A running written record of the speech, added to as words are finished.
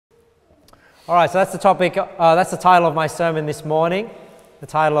All right, so that's the topic, that's the title of my sermon this morning. The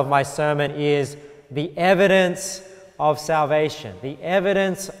title of my sermon is The Evidence of Salvation. The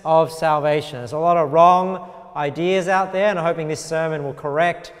Evidence of Salvation. There's a lot of wrong ideas out there, and I'm hoping this sermon will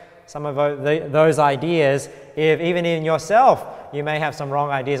correct some of those ideas. If even in yourself you may have some wrong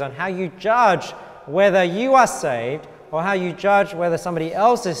ideas on how you judge whether you are saved or how you judge whether somebody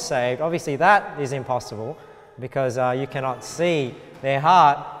else is saved. Obviously that is impossible because you cannot see their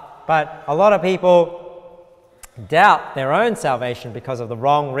heart. But a lot of people doubt their own salvation because of the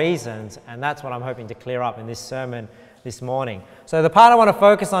wrong reasons, and that's what I'm hoping to clear up in this sermon this morning. So the part I want to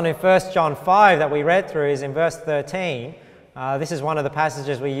focus on in 1 John 5 that we read through is in verse 13. This is one of the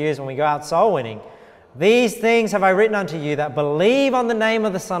passages we use when we go out soul winning. These things have I written unto you that believe on the name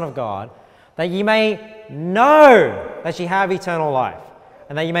of the Son of God, that ye may know that ye have eternal life,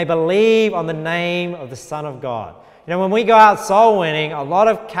 and that ye may believe on the name of the Son of God. You know, when we go out soul winning, a lot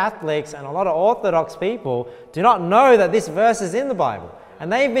of Catholics and a lot of Orthodox people do not know that this verse is in the Bible.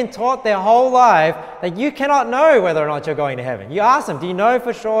 And they've been taught their whole life that you cannot know whether or not you're going to heaven. You ask them, do you know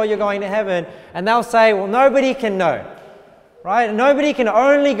for sure you're going to heaven? And they'll say, well, nobody can know. Right? Nobody can,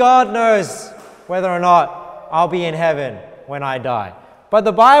 only God knows whether or not I'll be in heaven when I die. But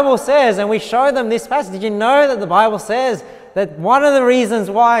the Bible says, and we show them this passage, did you know that the Bible says that one of the reasons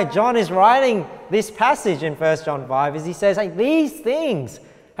why John is writing this passage in 1 John 5 is he says, hey, these things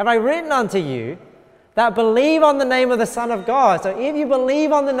have I written unto you that believe on the name of the Son of God. So if you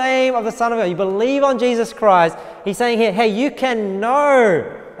believe on the name of the Son of God, you believe on Jesus Christ, he's saying here, hey, you can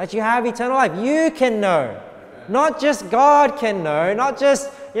know that you have eternal life. You can know. Not just God can know, not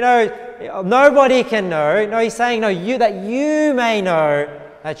just, nobody can know. No, he's saying, no, that you may know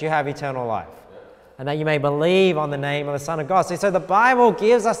that you have eternal life. And that you may believe on the name of the Son of God. So the Bible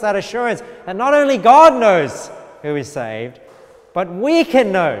gives us that assurance that not only God knows who is saved, but we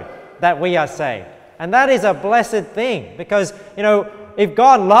can know that we are saved. And that is a blessed thing because, if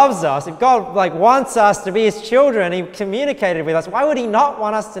God loves us, if God wants us to be his children, he communicated with us, why would he not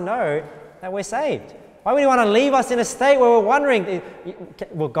want us to know that we're saved? Why would he want to leave us in a state where we're wondering,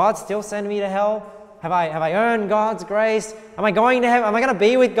 will God still send me to hell? Have I earned God's grace? Am I going to heaven? Am I going to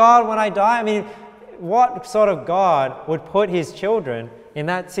be with God when I die? I mean, what sort of God would put his children in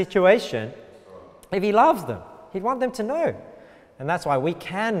that situation if he loves them? He'd want them to know. And that's why we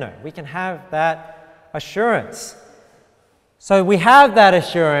can know. We can have that assurance. So we have that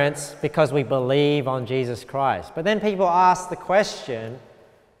assurance because we believe on Jesus Christ. But then people ask the question,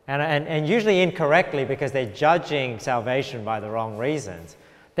 and usually incorrectly because they're judging salvation by the wrong reasons.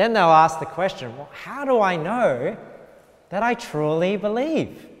 Then they'll ask the question, well, how do I know that I truly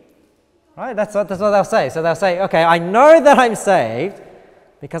believe? Right? That's what they'll say. So they'll say, okay, I know that I'm saved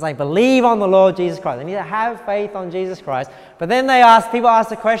because I believe on the Lord Jesus Christ. They need to have faith on Jesus Christ. But then people ask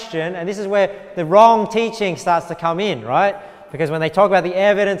the question, and this is where the wrong teaching starts to come in, right? Because when they talk about the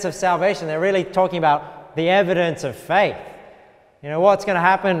evidence of salvation, they're really talking about the evidence of faith. What's going to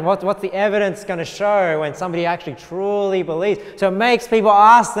happen? What's the evidence going to show when somebody actually truly believes? So it makes people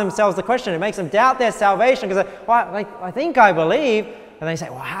ask themselves the question. It makes them doubt their salvation because I think I believe. And they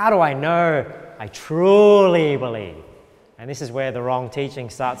say, well, how do I know I truly believe? And this is where the wrong teaching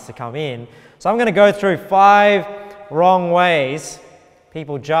starts to come in. So I'm going to go through 5 wrong ways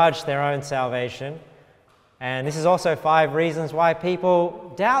people judge their own salvation. And this is also 5 reasons why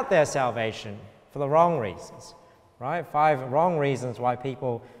people doubt their salvation for the wrong reasons. Right? 5 wrong reasons why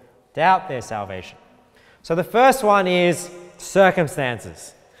people doubt their salvation. So the first one is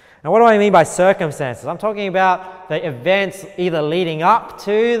circumstances. Now, what do I mean by circumstances? I'm talking about the events either leading up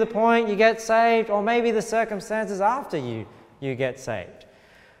to the point you get saved or maybe the circumstances after you get saved.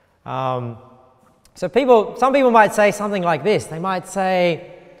 Some people might say something like this. They might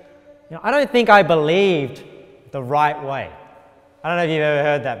say, I don't think I believed the right way. I don't know if you've ever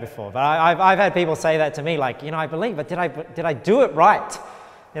heard that before, but I've had people say that to me, I believe, but did I do it right?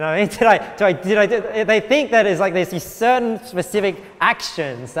 They think that there's these certain specific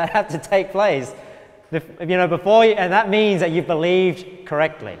actions that have to take place, before you, and that means that you believed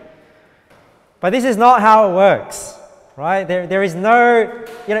correctly. But this is not how it works, right? There is no,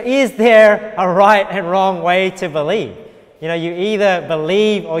 is there a right and wrong way to believe? You either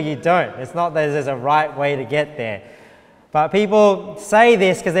believe or you don't. It's not that there's a right way to get there. But people say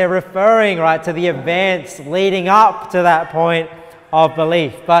this because they're referring, right, to the events leading up to that point of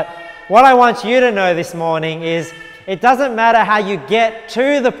belief. But what I want you to know this morning is it doesn't matter how you get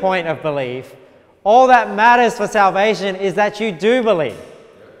to the point of belief. All that matters for salvation is that you do believe.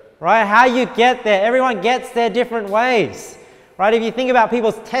 Right? How you get there. Everyone gets there different ways. Right? If you think about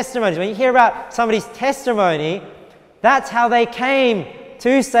people's testimonies, when you hear about somebody's testimony, that's how they came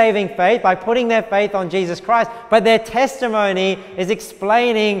to saving faith by putting their faith on Jesus Christ, but their testimony is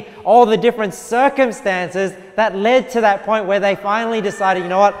explaining all the different circumstances that led to that point where they finally decided, you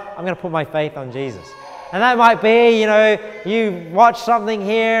know what, I'm going to put my faith on Jesus. And that might be, you know, you watched something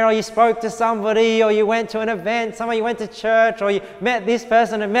here, or you spoke to somebody, or you went to an event, you went to church, or you met this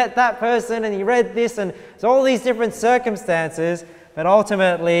person and met that person, and you read this, and it's all these different circumstances, but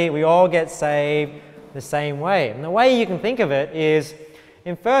ultimately we all get saved the same way. And the way you can think of it is,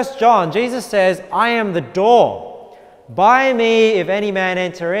 in 1 John, Jesus says, I am the door. By me, if any man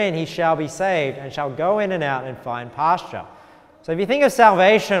enter in, he shall be saved, and shall go in and out and find pasture. So if you think of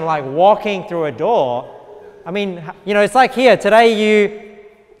salvation like walking through a door, I mean, you know, it's like here. Today you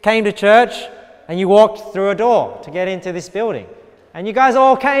came to church and you walked through a door to get into this building. And you guys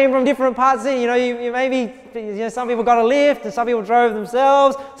all came from different parts. You know, you maybe, you know, some people got a lift and some people drove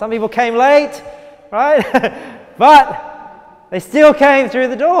themselves. Some people came late, right? But they still came through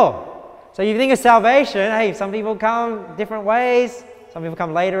the door. So you think of salvation, hey, some people come different ways. Some people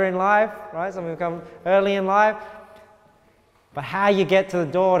come later in life, right? Some people come early in life. But how you get to the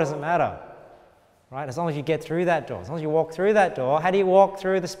door doesn't matter. Right? As long as you get through that door, as long as you walk through that door. How do you walk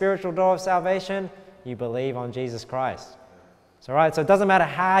through the spiritual door of salvation? You believe on Jesus Christ. So it doesn't matter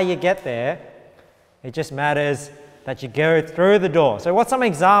how you get there. It just matters that you go through the door. So what's some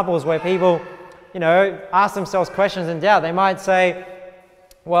examples where people, you know, ask themselves questions in doubt? They might say,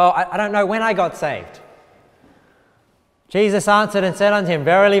 well, I don't know when I got saved. Jesus answered and said unto him,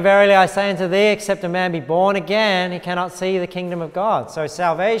 Verily, verily, I say unto thee, except a man be born again, he cannot see the kingdom of God. So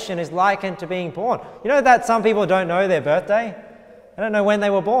salvation is likened to being born. You know that some people don't know their birthday? They don't know when they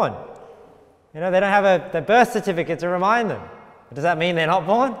were born. You know, they don't have their birth certificate to remind them. But does that mean they're not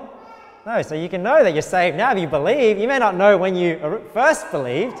born? No, so you can know that you're saved now if you believe. You may not know when you first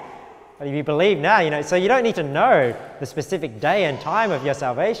believed, but if you believe now, you know. So you don't need to know the specific day and time of your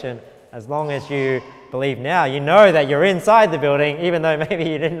salvation as long as you believe now. You know that you're inside the building, even though maybe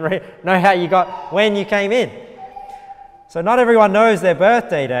you didn't know how you got when you came in. So not everyone knows their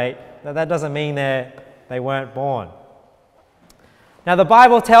birthday date, but that doesn't mean they weren't born. Now the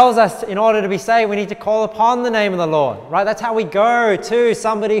Bible tells us in order to be saved, we need to call upon the name of the Lord, right? That's how we go to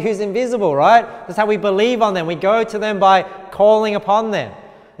somebody who's invisible, right? That's how we believe on them. We go to them by calling upon them.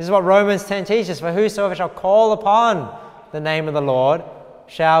 This is what Romans 10 teaches, for whosoever shall call upon the name of the Lord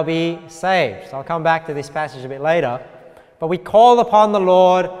shall be saved. So I'll come back to this passage a bit later. But we call upon the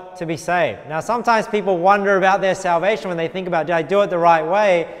Lord to be saved. Now sometimes people wonder about their salvation when they think about, did I do it the right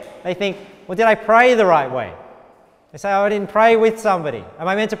way? They think, well, did I pray the right way? They say, oh, I didn't pray with somebody. Am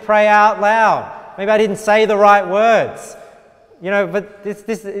I meant to pray out loud? Maybe I didn't say the right words. You know, but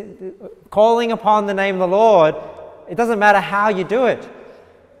this calling upon the name of the Lord, it doesn't matter how you do it.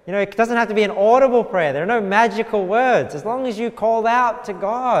 You know, it doesn't have to be an audible prayer. There are no magical words. As long as you call out to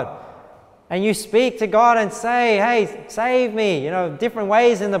God and you speak to God and say, hey, save me. You know, different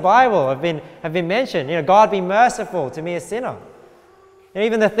ways in the Bible have been mentioned. You know, God be merciful to me, a sinner. And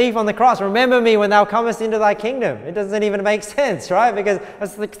even the thief on the cross, remember me when thou comest into thy kingdom. It doesn't even make sense, right? Because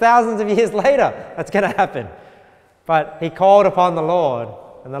that's like thousands of years later that's going to happen. But he called upon the Lord,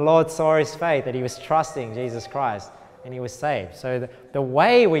 and the Lord saw his faith, that he was trusting Jesus Christ, and he was saved. So the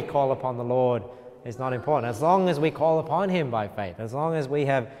way we call upon the Lord is not important, as long as we call upon him by faith, as long as we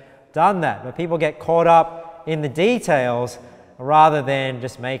have done that. But people get caught up in the details rather than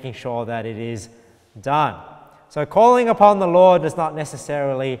just making sure that it is done. So calling upon the Lord does not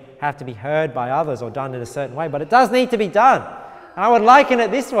necessarily have to be heard by others or done in a certain way, but it does need to be done. And I would liken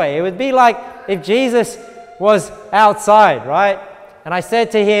it this way. It would be like if Jesus was outside, right? And I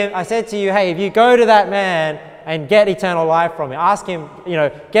said to you, hey, if you go to that man and get eternal life from him, ask him, you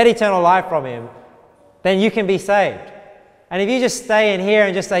know, get eternal life from him, then you can be saved. And if you just stay in here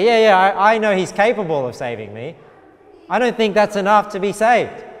and just say, I know he's capable of saving me, I don't think that's enough to be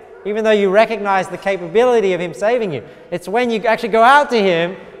saved, even though you recognize the capability of him saving you. It's when you actually go out to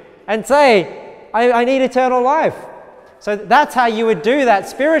him and say, I need eternal life. So that's how you would do that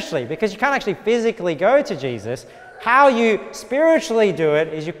spiritually, because you can't actually physically go to Jesus. How you spiritually do it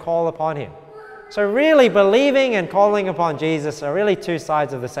is you call upon him. So really, believing and calling upon Jesus are really two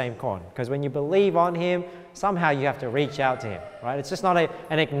sides of the same coin, because when you believe on him, somehow you have to reach out to him, right? It's just not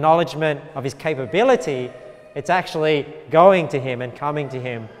an acknowledgement of his capability. It's actually going to him and coming to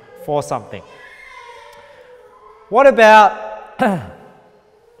him for something. What about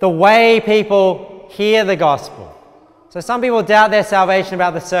the way people hear the gospel? So some people doubt their salvation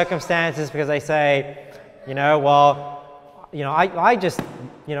about the circumstances because they say, I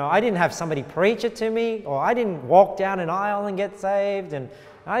didn't have somebody preach it to me, or I didn't walk down an aisle and get saved, and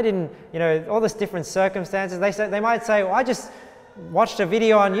I didn't, all this different circumstances. They might say, well, watched a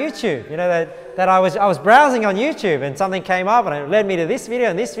video on YouTube, you know, that I was browsing on YouTube and something came up and it led me to this video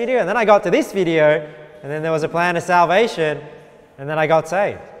and then I got to this video and then there was a plan of salvation and then I got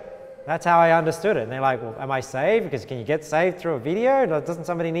saved. That's how I understood it. And they're like, well, am I saved? Because can you get saved through a video? Doesn't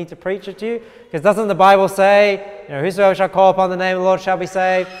somebody need to preach it to you? Because doesn't the Bible say, you know, whosoever shall call upon the name of the Lord shall be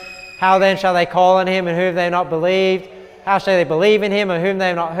saved? How then shall they call on him in whom they have not believed? How shall they believe in him of whom they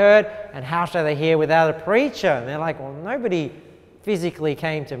have not heard? And how shall they hear without a preacher? And they're like, well, nobody physically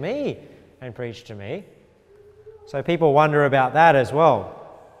came to me and preached to me. So people wonder about that as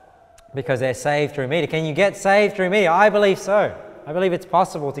well, because they're saved through media. Can you get saved through media? I believe so. I believe it's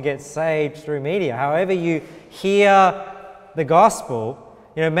possible to get saved through media. However you hear the gospel,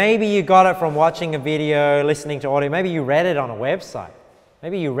 you know, maybe you got it from watching a video, listening to audio, maybe you read it on a website.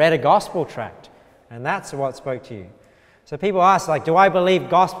 Maybe you read a gospel tract, and that's what spoke to you. So people ask, like, do I believe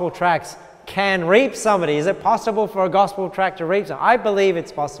gospel tracts can reap somebody? Is it possible for a gospel tract to reap somebody? I believe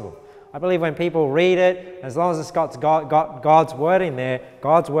it's possible. I believe when people read it, as long as it's got God's word in there,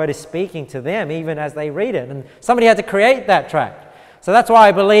 God's word is speaking to them even as they read it. And somebody had to create that tract. So that's why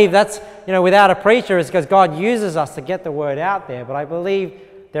I believe that's, you know, without a preacher, is because God uses us to get the word out there. But I believe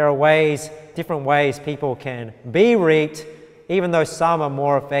there are ways, different ways people can be reaped, even though some are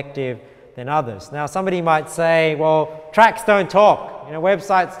more effective than others. Now, somebody might say, well, tracts don't talk, you know,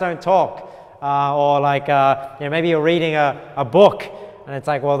 websites don't talk. Or like, you know, maybe you're reading a book and it's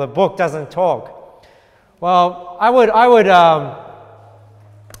like, well, the book doesn't talk. Well, I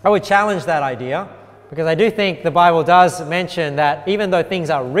would challenge that idea, because I do think the Bible does mention that even though things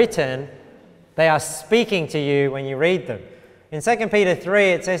are written, they are speaking to you when you read them. In 2 Peter 3,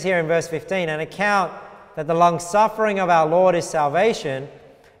 it says here in verse 15, an account that the long-suffering of our Lord is salvation,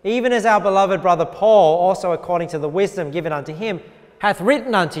 even as our beloved brother Paul, also according to the wisdom given unto him, hath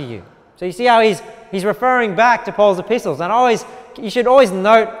written unto you. So you see how he's referring back to Paul's epistles. And you should always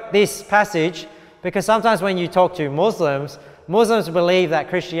note this passage, because sometimes when you talk to Muslims believe that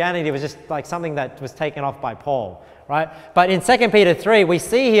Christianity was just like something that was taken off by Paul, right? But in 2 Peter 3, we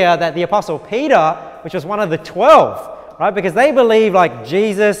see here that the Apostle Peter, which was one of the 12, right? Because they believe like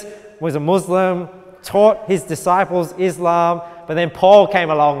Jesus was a Muslim, taught his disciples Islam, but then Paul came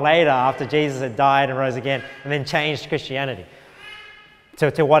along later after Jesus had died and rose again and then changed Christianity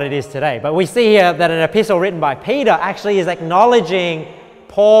to what it is today. But we see here that an epistle written by Peter actually is acknowledging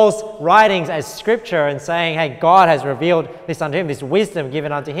Paul's writings as scripture and saying, hey, God has revealed this unto him, this wisdom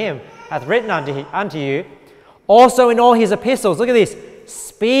given unto him, hath written unto you. Also in all his epistles, look at this,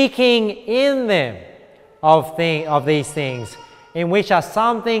 speaking in them of these things, in which are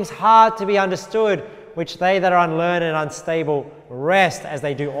some things hard to be understood, which they that are unlearned and unstable wrest, as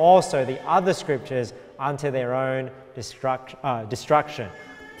they do also the other scriptures, unto their own destruction.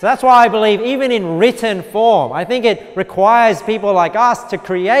 So that's why I believe even in written form, I think it requires people like us to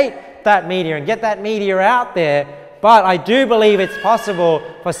create that media and get that media out there. But I do believe it's possible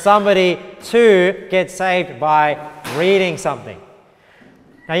for somebody to get saved by reading something.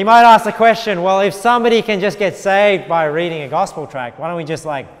 Now you might ask the question, well, if somebody can just get saved by reading a gospel tract, why don't we just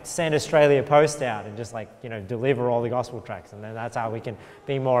like send Australia Post out and just like, you know, deliver all the gospel tracts, and then that's how we can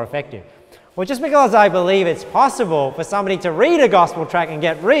be more effective. Well, just because I believe it's possible for somebody to read a gospel tract and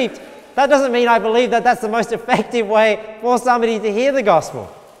get reaped, that doesn't mean I believe that that's the most effective way for somebody to hear the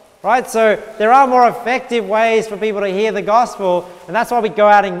gospel, right? So there are more effective ways for people to hear the gospel, and that's why we go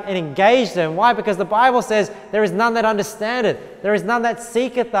out and engage them. Why? Because the Bible says there is none that understandeth. There is none that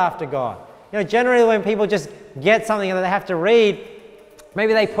seeketh after God. You know, generally when people just get something that they have to read,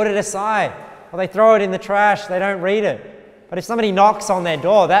 maybe they put it aside, or they throw it in the trash, they don't read it. But if somebody knocks on their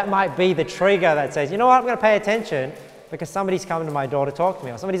door, that might be the trigger that says, you know what, I'm going to pay attention because somebody's come to my door to talk to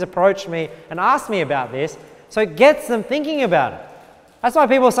me, or somebody's approached me and asked me about this. So it gets them thinking about it. That's why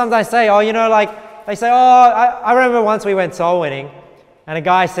people sometimes say, oh, you know, like, they say, oh, I remember once we went soul winning and a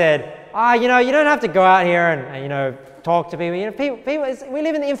guy said, you know, you don't have to go out here and you know, talk to people. You know, we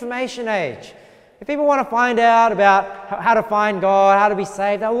live in the information age. If people want to find out about how to find God, how to be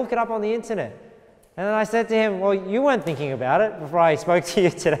saved, they'll look it up on the internet. And then I said to him, well, you weren't thinking about it before I spoke to you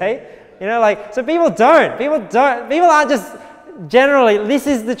today. You know, like, so people aren't just, generally, this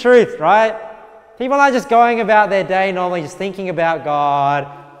is the truth, right? People aren't just going about their day normally just thinking about God,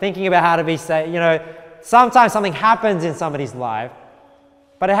 thinking about how to be saved. You know, sometimes something happens in somebody's life,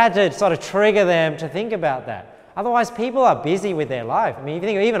 but it had to sort of trigger them to think about that. Otherwise, people are busy with their life. I mean, if you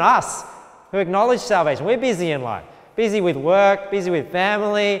think of even us who acknowledge salvation, we're busy in life. Busy with work, busy with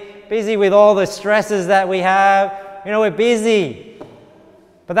family, busy with all the stresses that we have. You know, we're busy.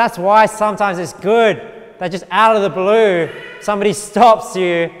 But that's why sometimes it's good that just out of the blue, somebody stops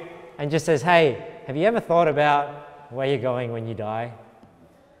you and just says, hey, have you ever thought about where you're going when you die.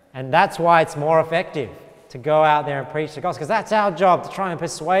 And that's why it's more effective to go out there and preach the gospel, because that's our job, to try and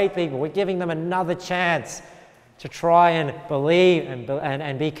persuade people. We're giving them another chance to try and believe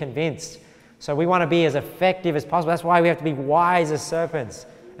and be convinced. So we want to be as effective as possible. That's why we have to be wise as serpents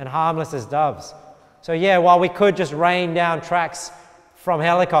and harmless as doves. So yeah, while we could just rain down tracts from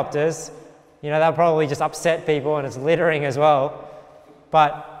helicopters, that'll probably just upset people, and it's littering as well.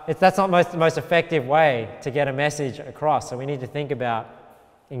 But that's not the most effective way to get a message across. So we need to think about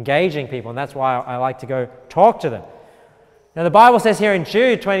engaging people, and that's why I like to go talk to them. Now the Bible says here in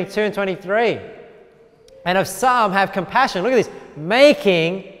Jude 22 and 23, and of some have compassion. Look at this,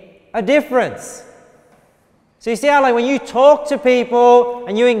 making a difference. So you see how when you talk to people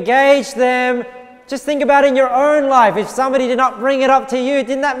and you engage them, just think about in your own life. If somebody did not bring it up to you,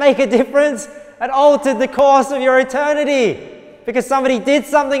 didn't that make a difference? It altered the course of your eternity because somebody did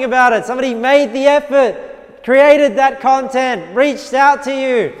something about it. Somebody made the effort, created that content, reached out to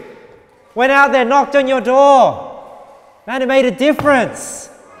you, went out there, knocked on your door. Man, it made a difference.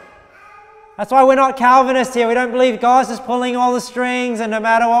 That's why we're not Calvinists here. We don't believe God's just pulling all the strings and no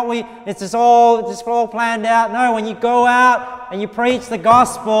matter what it's just all planned out. No, when you go out and you preach the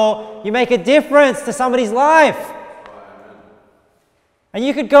gospel, you make a difference to somebody's life. And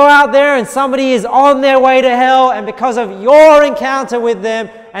you could go out there and somebody is on their way to hell, and because of your encounter with them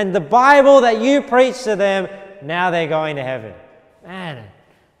and the Bible that you preach to them, now they're going to heaven. Man,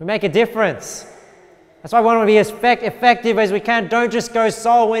 we make a difference. That's why we want to be as effective as we can. Don't just go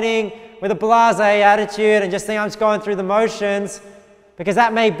soul winning with a blasé attitude and just think I'm just going through the motions, because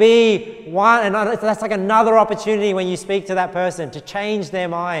that may be that's like another opportunity when you speak to that person to change their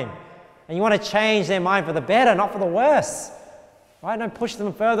mind. And you want to change their mind for the better, not for the worse. Right? Don't push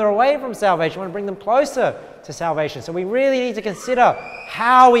them further away from salvation. You want to bring them closer to salvation. So we really need to consider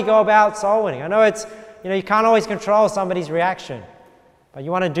how we go about soul winning. I know it's, you can't always control somebody's reaction, but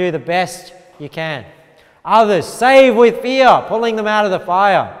you want to do the best you can. Others, save with fear, pulling them out of the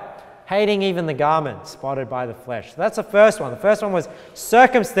fire. Hating even the garment spotted by the flesh. So that's the first one. The first one was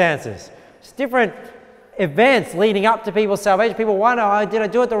circumstances. It's different events leading up to people's salvation. People wonder, did I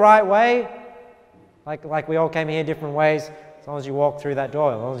do it the right way? Like we all came here different ways. As long as you walk through that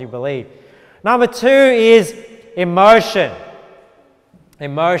door, as long as you believe. Number 2 is emotion.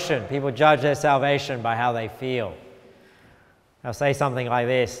 Emotion. People judge their salvation by how they feel. They'll say something like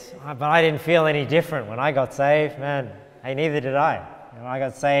this, but I didn't feel any different when I got saved. Man, hey, neither did I. I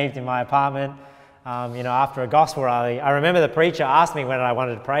got saved in my apartment, after a gospel rally. I remember the preacher asked me when I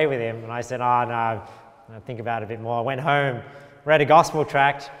wanted to pray with him, and I said, no, I'll think about it a bit more. I went home, read a gospel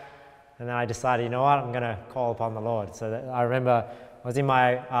tract, and then I decided, you know what, I'm going to call upon the Lord. So I remember I was in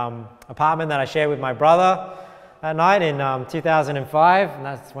my apartment that I shared with my brother that night in 2005, and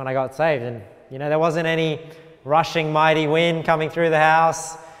that's when I got saved. And, there wasn't any rushing mighty wind coming through the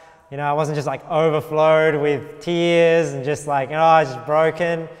house. I wasn't just overflowed with tears and just I was just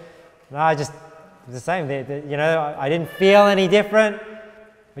broken. No, I just the same. I didn't feel any different.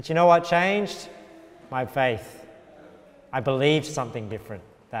 But you know what changed? My faith. I believed something different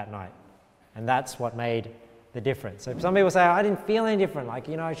that night. And that's what made the difference. So some people say, I didn't feel any different.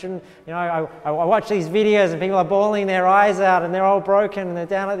 I shouldn't, I watch these videos and people are bawling their eyes out and they're all broken and they're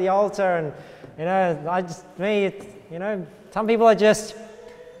down at the altar and, some people are just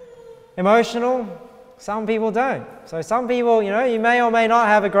emotional, some people don't. So some people, you may or may not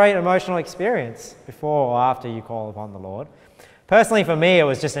have a great emotional experience before or after you call upon the Lord. Personally, for me, it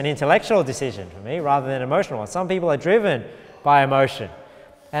was just an intellectual decision for me rather than an emotional one. Some people are driven by emotion.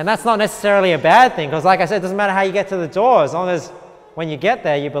 And that's not necessarily a bad thing, because like I said, it doesn't matter how you get to the door, as long as when you get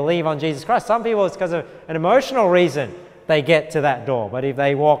there, you believe on Jesus Christ. Some people, it's because of an emotional reason they get to that door. But if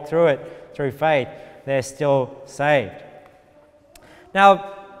they walk through it through faith, they're still saved.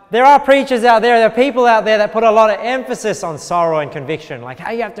 Now, there are preachers out there are people out there that put a lot of emphasis on sorrow and conviction, like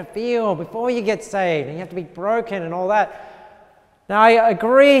how you have to feel before you get saved, and you have to be broken and all that. Now, I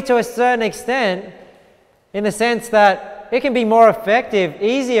agree to a certain extent in the sense that it can be more effective,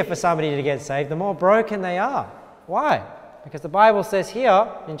 easier for somebody to get saved the more broken they are. Why? Because the Bible says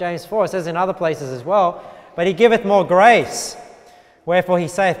here in James 4, it says in other places as well, but he giveth more grace. Wherefore he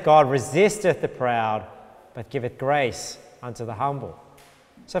saith, God resisteth the proud, but giveth grace unto the humble.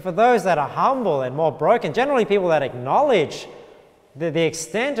 So for those that are humble and more broken, generally people that acknowledge the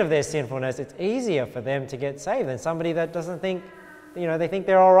extent of their sinfulness, it's easier for them to get saved than somebody that doesn't think, they think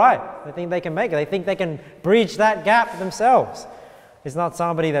they're all right. They think they can make it. They think they can bridge that gap themselves. It's not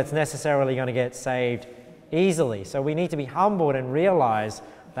somebody that's necessarily going to get saved easily. So we need to be humbled and realize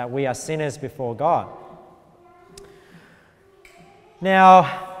that we are sinners before God.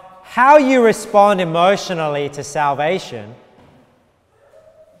 Now, how you respond emotionally to salvation,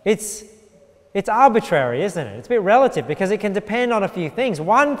 it's arbitrary, isn't it? It's a bit relative because it can depend on a few things.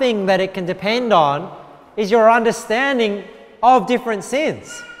 One thing that it can depend on is your understanding of different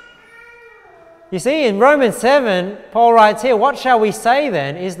sins. You see, in Romans 7, Paul writes here, "What shall we say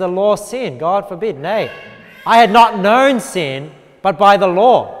then? Is the law sin? God forbid. Nay, I had not known sin, but by the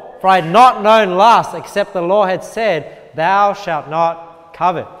law. For I had not known lust, except the law had said, Thou shalt not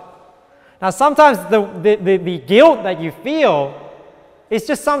covet." Now, sometimes the guilt that you feel is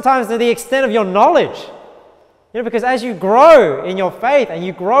just sometimes to the extent of your knowledge. Because as you grow in your faith and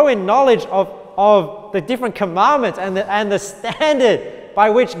you grow in knowledge of the different commandments and the standard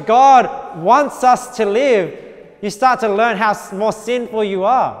by which God wants us to live, you start to learn how more sinful you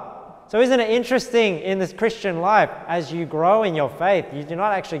are. So isn't it interesting in this Christian life, as you grow in your faith, you do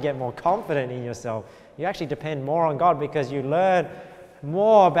not actually get more confident in yourself. You actually depend more on God because you learn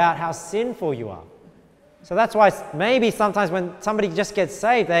more about how sinful you are. So that's why maybe sometimes when somebody just gets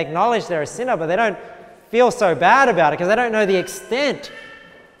saved, they acknowledge they're a sinner, but they don't feel so bad about it because they don't know the extent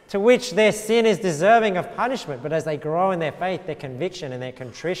to which their sin is deserving of punishment. But as they grow in their faith, their conviction and their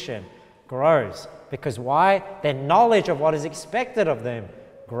contrition grows. Because why? Their knowledge of what is expected of them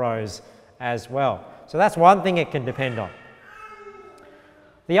grows as well. So that's one thing it can depend on.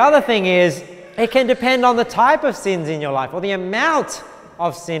 The other thing is, it can depend on the type of sins in your life or the amount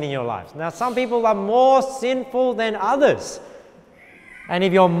of sin in your life. Now, some people are more sinful than others. And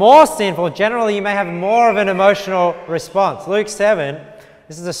if you're more sinful, generally you may have more of an emotional response. Luke 7,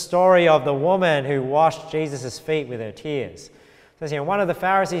 this is a story of the woman who washed Jesus' feet with her tears. It says here, one of the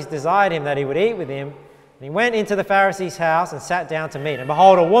Pharisees desired him that he would eat with him. And he went into the Pharisee's house and sat down to meat. And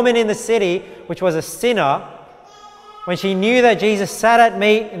behold, a woman in the city, which was a sinner, when she knew that Jesus sat at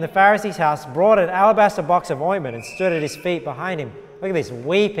meat in the Pharisee's house, brought an alabaster box of ointment and stood at his feet behind him. Look at this,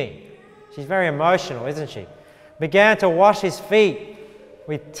 weeping. She's very emotional, isn't she? Began to wash his feet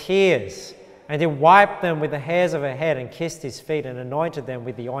with tears, and did wipe them with the hairs of her head, and kissed his feet, and anointed them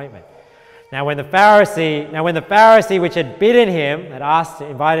with the ointment. Now when the Pharisee which had bidden him, had asked to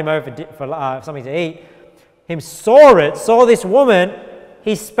invite him over for something to eat, him saw this woman,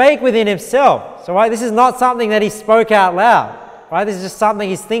 he spake within himself. So this is not something that he spoke out loud. Right? This is just something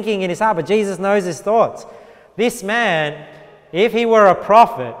he's thinking in his heart, but Jesus knows his thoughts. This man, if he were a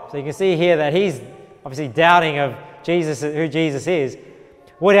prophet, so you can see here that he's obviously doubting of Jesus, who Jesus is,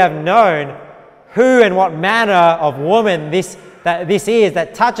 would have known who and what manner of woman this is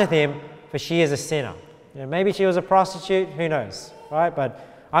that toucheth him, for she is a sinner. Maybe she was a prostitute, who knows, right? But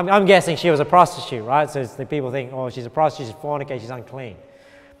I'm guessing she was a prostitute, right? So the people think, oh, she's a prostitute, she's fornicated, she's unclean.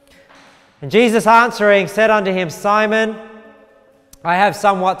 And Jesus answering said unto him, Simon, I have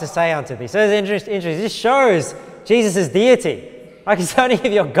somewhat to say unto thee. So it's interesting. This shows Jesus' deity. Like, it's only if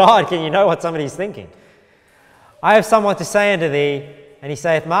you're God can you know what somebody's thinking. I have somewhat to say unto thee. And he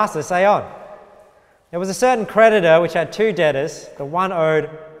saith, Master, say on. There was a certain creditor which had two debtors. The one owed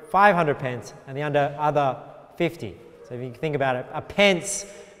 500 pence and the other 50. So if you think about it, a pence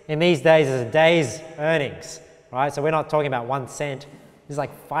in these days is a day's earnings, right? So we're not talking about 1 cent. This is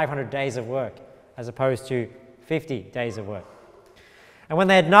like 500 days of work as opposed to 50 days of work. And when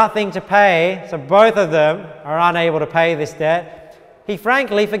they had nothing to pay, so both of them are unable to pay this debt, he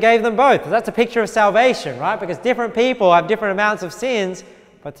frankly forgave them both. That's a picture of salvation, right? Because different people have different amounts of sins,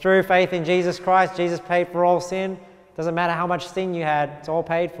 but through faith in Jesus Christ, Jesus paid for all sin. Doesn't matter how much sin you had, it's all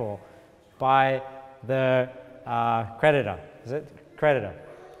paid for by the creditor. Is it? Creditor.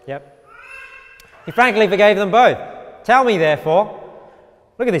 Yep. He frankly forgave them both. Tell me, therefore,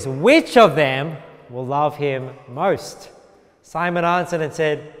 look at this, which of them will love him most? Simon answered and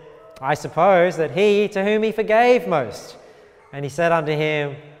said, I suppose that he to whom he forgave most. And he said unto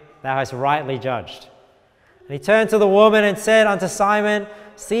him, Thou hast rightly judged. And he turned to the woman and said unto Simon,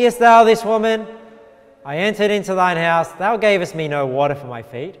 Seest thou this woman? I entered into thine house. Thou gavest me no water for my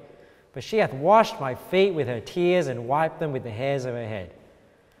feet, but she hath washed my feet with her tears and wiped them with the hairs of her head.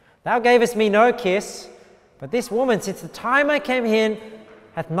 Thou gavest me no kiss, but this woman, since the time I came in,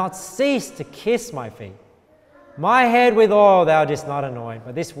 hath not ceased to kiss my feet. My head with oil thou didst not anoint,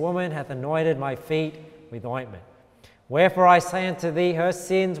 but this woman hath anointed my feet with ointment. Wherefore I say unto thee, her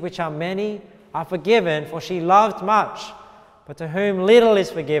sins, which are many, are forgiven, for she loved much. But to whom little is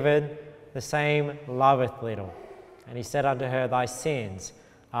forgiven, the same loveth little. And he said unto her, Thy sins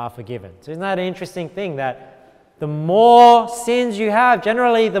are forgiven. So isn't that an interesting thing, that the more sins you have,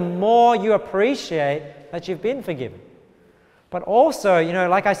 generally the more you appreciate that you've been forgiven. But also,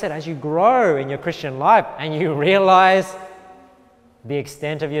 like I said, as you grow in your Christian life and you realize the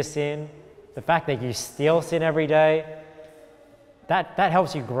extent of your sin, the fact that you still sin every day, that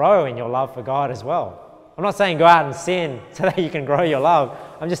helps you grow in your love for God as well. I'm not saying go out and sin so that you can grow your love.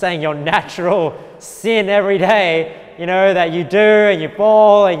 I'm just saying your natural sin every day, that you do and you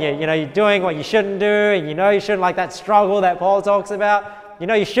fall and you're doing what you shouldn't do and you shouldn't, like that struggle that Paul talks about.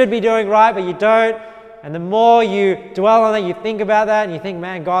 You should be doing right, but you don't. And the more you dwell on that, you think about that and you think,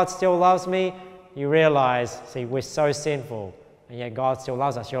 man, God still loves me, you realize, see, we're so sinful and yet God still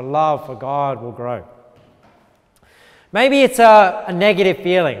loves us. Your love for God will grow. Maybe it's a negative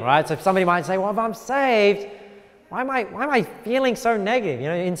feeling, right? So somebody might say, well, if I'm saved, why am I feeling so negative?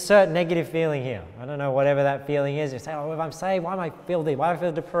 Insert negative feeling here. I don't know, whatever that feeling is. You say, oh, if I'm saved, why am I feel this? Why do I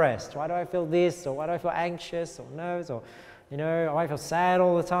feel depressed? Why do I feel this? Or why do I feel anxious or nervous? Or, why do I feel sad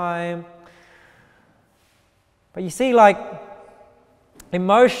all the time? But you see, like,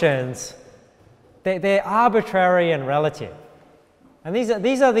 emotions, they're arbitrary and relative. And these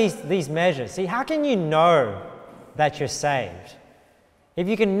are these measures. See, how can you know that you're saved if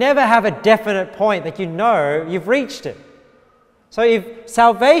you can never have a definite point that you've reached it? So if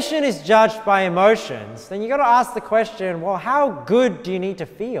salvation is judged by emotions, then you've got to ask the question, well, how good do you need to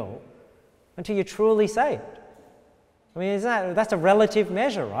feel until you're truly saved? I mean, that's a relative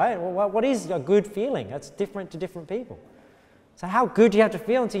measure, right? Well, what is a good feeling? That's different to different people. So how good do you have to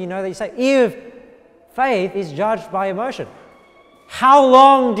feel until you know that you're saved? If faith is judged by emotion, how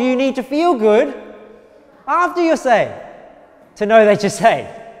long do you need to feel good after you're saved to know that you're saved?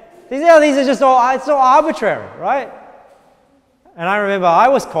 These are just it's all arbitrary, right? And I remember I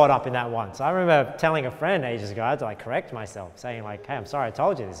was caught up in that once. I remember telling a friend ages ago, I had to correct myself, saying like, hey, I'm sorry, I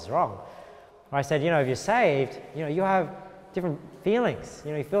told you this is wrong. Or I said, if you're saved, you have different feelings.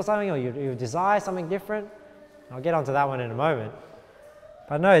 You feel something or you desire something different. I'll get onto that one in a moment.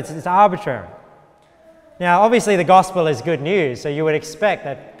 But no, it's arbitrary. Now, obviously the gospel is good news, so you would expect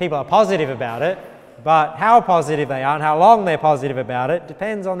that people are positive about it. But how positive they are and how long they're positive about it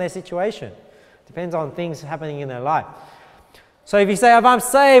depends on their situation. Depends on things happening in their life. So if you say, if I'm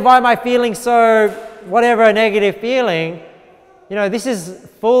saved, why am I feeling so, whatever, a negative feeling? This is a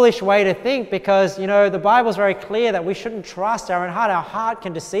foolish way to think because, the Bible's very clear that we shouldn't trust our own heart. Our heart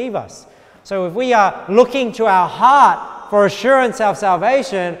can deceive us. So if we are looking to our heart for assurance of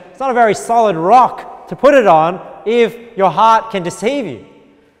salvation, it's not a very solid rock to put it on if your heart can deceive you.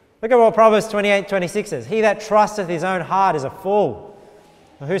 Look at what Proverbs 28:26 says. He that trusteth his own heart is a fool.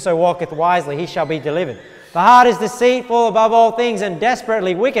 And whoso walketh wisely, he shall be delivered. The heart is deceitful above all things and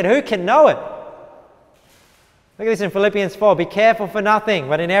desperately wicked. Who can know it? Look at this in Philippians 4. Be careful for nothing,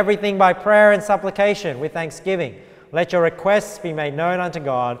 but in everything by prayer and supplication with thanksgiving. Let your requests be made known unto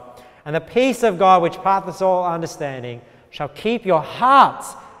God. And the peace of God, which passeth all understanding, shall keep your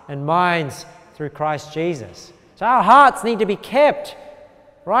hearts and minds through Christ Jesus. So our hearts need to be kept,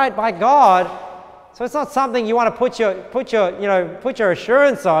 right, by God. So it's not something you want to put your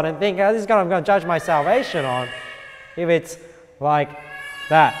assurance on and think, oh, this is what I'm going to judge my salvation on, if it's like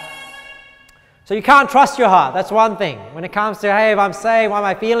that. So you can't trust your heart. That's one thing. When it comes to, hey, if I'm saved, why am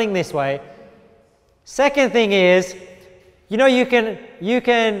I feeling this way? Second thing is, you can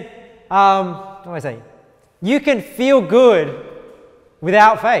feel good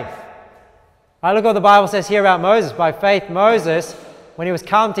without faith. I look at what the Bible says here about Moses. By faith, Moses, when he was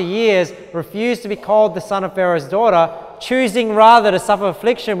come to years, refused to be called the son of Pharaoh's daughter, choosing rather to suffer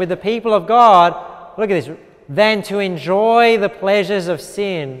affliction with the people of God, look at this, than to enjoy the pleasures of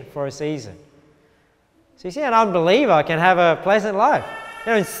sin for a season. So you see, an unbeliever can have a pleasant life.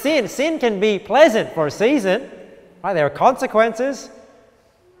 Sin can be pleasant for a season. Right? There are consequences.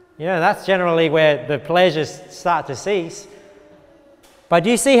 That's generally where the pleasures start to cease. But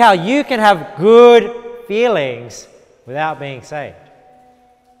do you see how you can have good feelings without being saved?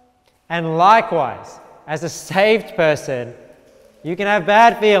 And likewise, as a saved person, you can have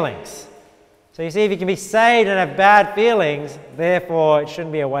bad feelings. So you see, if you can be saved and have bad feelings, therefore it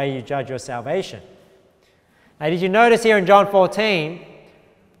shouldn't be a way you judge your salvation. Now, did you notice here in John 14,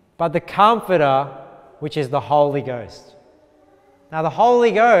 but the Comforter, which is the Holy Ghost. Now, the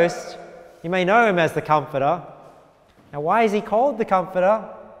Holy Ghost, you may know him as the Comforter. Now, why is he called the Comforter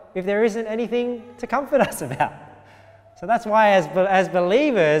if there isn't anything to comfort us about? So that's why as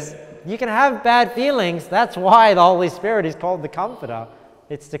believers, you can have bad feelings. That's why the Holy Spirit is called the Comforter.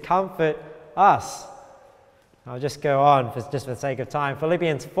 It's to comfort us. I'll just go on just for the sake of time.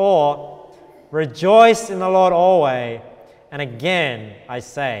 Philippians 4, rejoice in the Lord always, and again I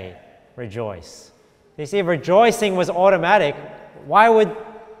say, rejoice. You see, if rejoicing was automatic, why would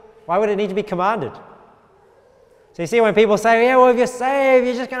it need to be commanded? So you see, when people say, yeah, well, if you're saved,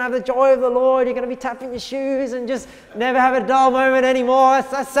 you're just going to have the joy of the Lord, you're going to be tapping your shoes and just never have a dull moment anymore.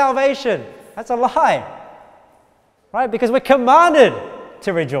 That's salvation. That's a lie. right? Because we're commanded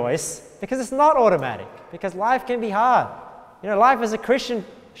to rejoice, because it's not automatic, because life can be hard. You know, life as a Christian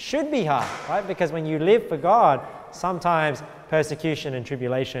should be hard, right? Because when you live for God, sometimes persecution and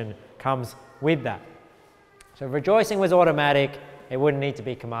tribulation comes with that. So if rejoicing was automatic, it wouldn't need to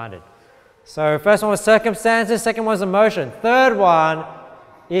be commanded. So first one was circumstances, second one was emotion. Third one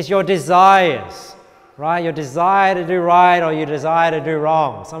is your desires, right? Your desire to do right or your desire to do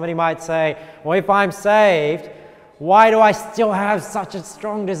wrong. Somebody might say, well, if I'm saved, why do I still have such a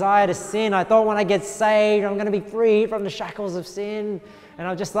strong desire to sin? I thought when I get saved, I'm going to be freed from the shackles of sin, and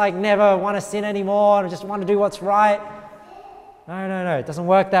I'll just like never want to sin anymore, and I just want to do what's right. No, it doesn't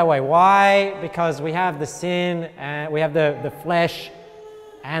work that way. Why? Because we have the sin, and we have the flesh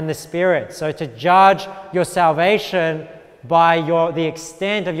and the spirit. So to judge your salvation by the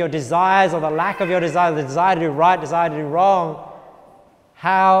extent of your desires or the lack of your desire, the desire to do right, desire to do wrong,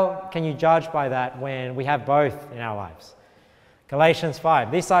 how can you judge by that when we have both in our lives? Galatians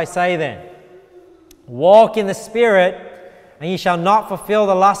 5, this I say then, walk in the Spirit, and ye shall not fulfill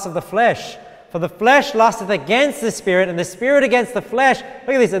the lusts of the flesh. For the flesh lusteth against the Spirit, and the Spirit against the flesh.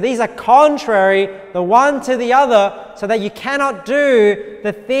 Look at this, these are contrary the one to the other, so that you cannot do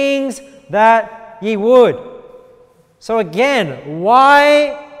the things that ye would. So again,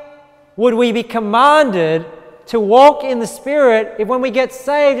 why would we be commanded to walk in the Spirit if when we get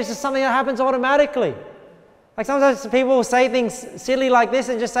saved, it's just something that happens automatically? Like sometimes people will say things silly like this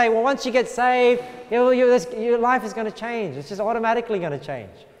and just say, well, once you get saved, your life is going to change. It's just automatically going to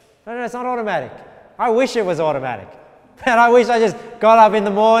change. No, it's not automatic. I wish it was automatic. And I wish I just got up in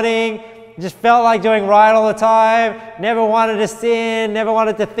the morning, just felt like doing right all the time, never wanted to sin, never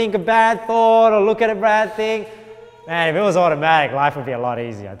wanted to think a bad thought or look at a bad thing. Man, if it was automatic, life would be a lot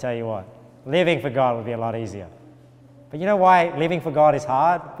easier, I tell you what. Living for God would be a lot easier. But you know why living for God is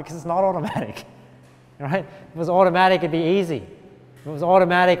hard? Because it's not automatic, right? If it was automatic, it'd be easy. If it was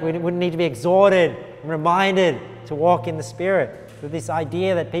automatic, we wouldn't need to be exhorted and reminded to walk in the Spirit. But this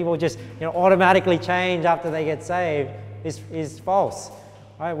idea that people just automatically change after they get saved is false.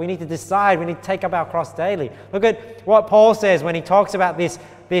 Right? We need to decide. We need to take up our cross daily. Look at what Paul says when he talks about this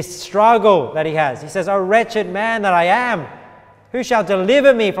struggle that he has. He says, "O wretched man that I am, who shall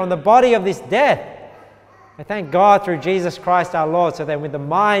deliver me from the body of this death? I thank God through Jesus Christ our Lord, so that with the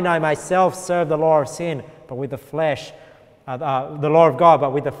mind I myself serve the law of sin, but with the flesh, the law of God,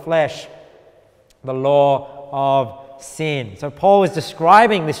 but with the flesh, the law of sin." So Paul is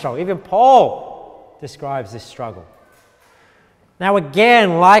describing this struggle. Even Paul describes this struggle. Now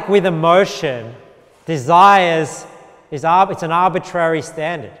again, like with emotion, desires it's an arbitrary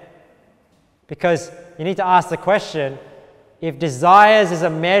standard. Because you need to ask the question, if desires is a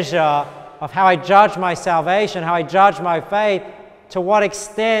measure of how I judge my salvation, how I judge my faith, to what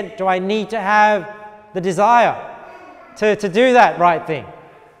extent do I need to have the desire to do that right thing?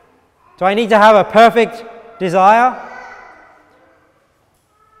 Do I need to have a perfect desire?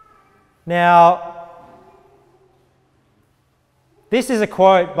 Now, this is a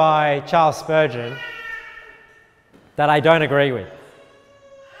quote by Charles Spurgeon that I don't agree with.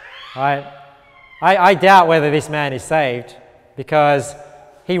 Right? I doubt whether this man is saved, because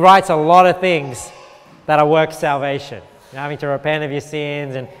he writes a lot of things that are work salvation. Having to repent of your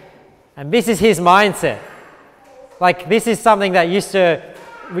sins, and this is his mindset. Like, this is something that used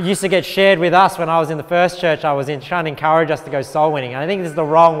to get shared with us when I was in the first church I was in, trying to encourage us to go soul winning. And I think this is the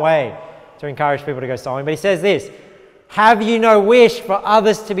wrong way to encourage people to go soul winning. But he says this, "Have you no wish for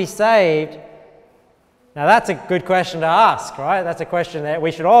others to be saved?" Now that's a good question to ask, right? That's a question that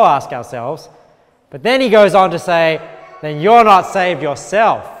we should all ask ourselves. But then he goes on to say, then you're not saved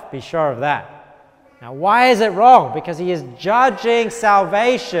yourself. Be sure of that. Now why is it wrong? Because he is judging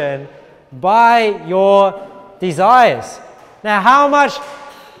salvation by your desires. Now how much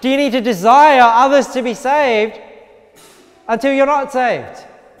do you need to desire others to be saved until you're not saved?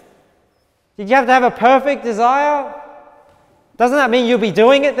 Did you have to have a perfect desire? Doesn't that mean you'll be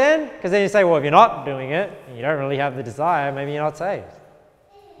doing it then? Because then you say, well, if you're not doing it, and you don't really have the desire, maybe you're not saved.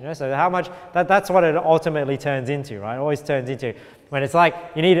 So how much, that's what it ultimately turns into, right? It always turns into, when it's like,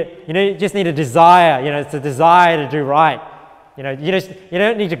 you just need a desire, it's a desire to do right. You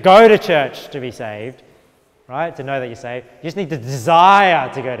don't need to go to church to be saved, right? To know that you're saved. You just need the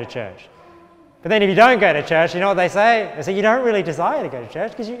desire to go to church. But then if you don't go to church, you know what they say? They say, you don't really desire to go to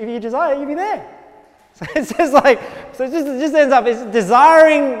church, because if you desire, you'll be there. So it's just like, so it just ends up, it's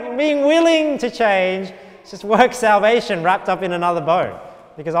desiring, being willing to change. It's just work salvation wrapped up in another bow.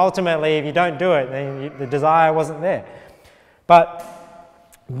 Because ultimately, if you don't do it, then the desire wasn't there. But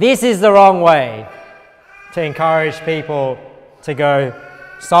this is the wrong way to encourage people to go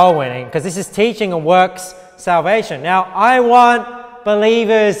soul winning, because this is teaching a works salvation. Now, I want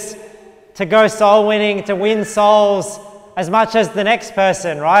believers to go soul winning, to win souls as much as the next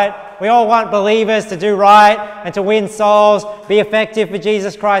person, right? We all want believers to do right and to win souls, be effective for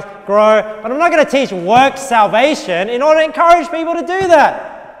Jesus Christ, grow. But I'm not going to teach works salvation in order to encourage people to do that.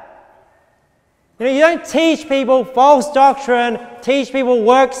 You know, you don't teach people false doctrine, teach people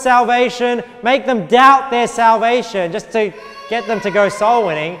works salvation, make them doubt their salvation just to get them to go soul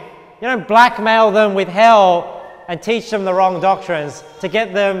winning. You don't blackmail them with hell and teach them the wrong doctrines to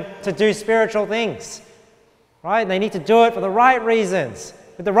get them to do spiritual things. Right? They need to do it for the right reasons,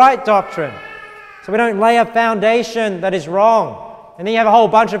 with the right doctrine. So we don't lay a foundation that is wrong. And then you have a whole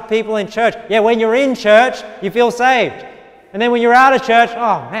bunch of people in church. Yeah, when you're in church, you feel saved. And then when you're out of church,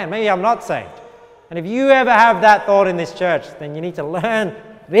 oh man, maybe I'm not saved. And if you ever have that thought in this church, then you need to learn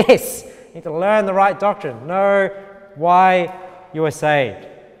this. You need to learn the right doctrine. Know why you are saved.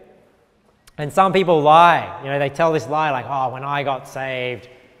 And some people lie. You know, they tell this lie like, oh, when I got saved,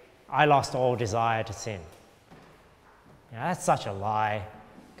 I lost all desire to sin. Yeah, that's such a lie.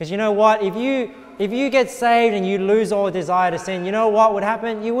 Because you know what? If you get saved and you lose all desire to sin, you know what would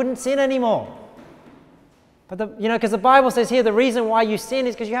happen? You wouldn't sin anymore. But because the Bible says here, the reason why you sin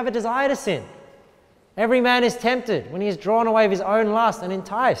is because you have a desire to sin. Every man is tempted when he is drawn away of his own lust and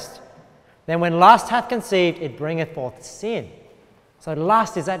enticed. Then when lust hath conceived, it bringeth forth sin. So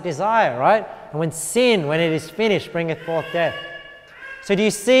lust is that desire, right? And when sin, when it is finished, bringeth forth death. So do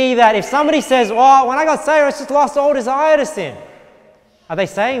you see that if somebody says, well, when I got saved, I just lost all desire to sin. Are they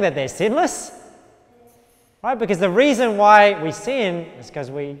saying that they're sinless? Right? Because the reason why we sin is because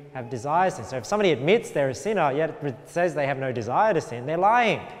we have desires to sin. So if somebody admits they're a sinner, yet it says they have no desire to sin, they're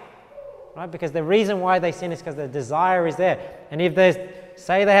lying. Right? Because the reason why they sin is because the desire is there. And if they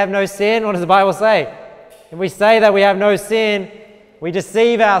say they have no sin, what does the Bible say? If we say that we have no sin, we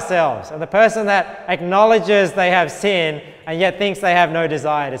deceive ourselves. And the person that acknowledges they have sin and yet thinks they have no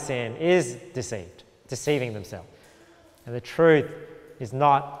desire to sin is deceived, deceiving themselves. And the truth is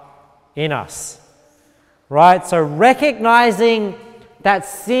not in us. Right? So recognizing that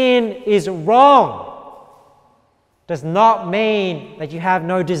sin is wrong does not mean that you have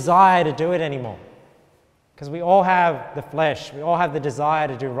no desire to do it anymore. Because we all have the flesh, we all have the desire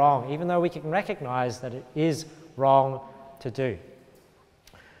to do wrong, even though we can recognize that it is wrong to do.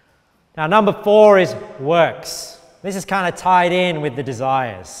 Now, number 4 is works. This is kind of tied in with the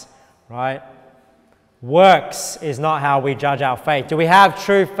desires, right? Works is not how we judge our faith. Do we have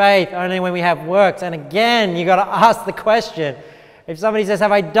true faith only when we have works? And again, you've got to ask the question. If somebody says,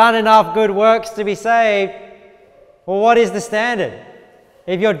 have I done enough good works to be saved? Well, what is the standard?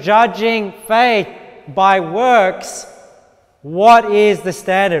 If you're judging faith by works, what is the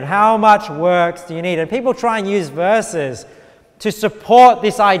standard? How much works do you need? And people try and use verses to support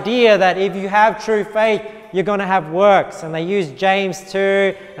this idea that if you have true faith, you're going to have works. And they use James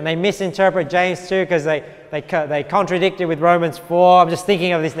 2, and they misinterpret James 2 because they contradict it with Romans 4. I'm just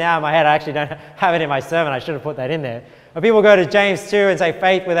thinking of this now in my head. I actually don't have it in my sermon. I should have put that in there. But people go to James 2 and say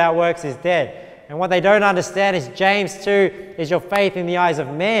faith without works is dead. And what they don't understand is James 2 is your faith in the eyes of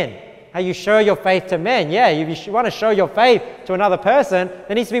men. How you show your faith to men. Yeah, if you want to show your faith to another person,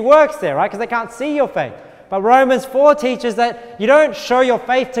 there needs to be works there, right? Because they can't see your faith. But Romans 4 teaches that you don't show your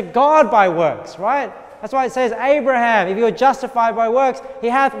faith to God by works, right? That's why it says, Abraham, if you are justified by works, he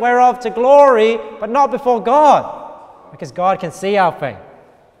hath whereof to glory, but not before God. Because God can see our faith.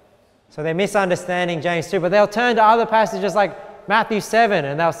 So they're misunderstanding James 2. But they'll turn to other passages like Matthew 7,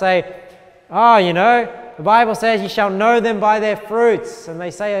 and they'll say, oh, you know, the Bible says you shall know them by their fruits. And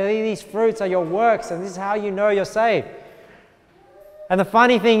they say, oh, these fruits are your works, and this is how you know you're saved. And the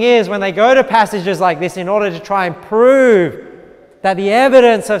funny thing is, when they go to passages like this in order to try and prove that the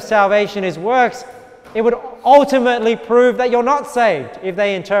evidence of salvation is works, it would ultimately prove that you're not saved if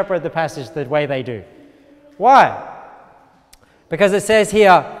they interpret the passage the way they do. Why? Because it says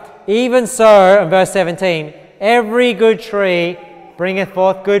here, even so, in verse 17, every good tree bringeth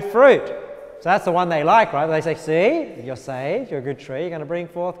forth good fruit. So that's the one they like, right? They say, see, you're saved, you're a good tree, you're going to bring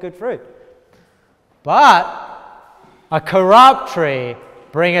forth good fruit. But a corrupt tree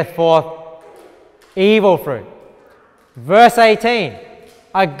bringeth forth evil fruit. Verse 18,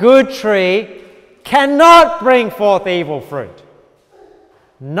 a good tree cannot bring forth evil fruit.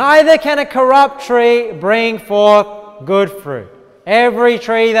 Neither can a corrupt tree bring forth good fruit. Every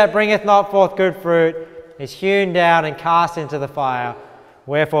tree that bringeth not forth good fruit is hewn down and cast into the fire.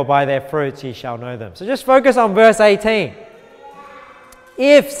 Wherefore by their fruits ye shall know them. So just focus on verse 18.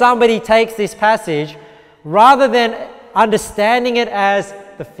 If somebody takes this passage, rather than understanding it as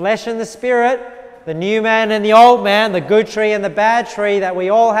the flesh and the spirit, the new man and the old man, the good tree and the bad tree that we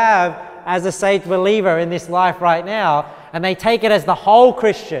all have, as a saved believer in this life right now, and they take it as the whole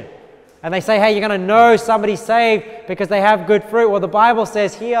Christian. And they say, hey, you're going to know somebody's saved because they have good fruit. Well, the Bible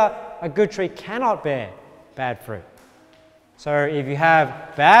says here, a good tree cannot bear bad fruit. So if you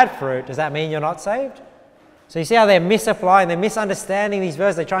have bad fruit, does that mean you're not saved? So you see how they're misapplying, they're misunderstanding these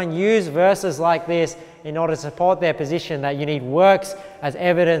verses. They try and use verses like this in order to support their position that you need works as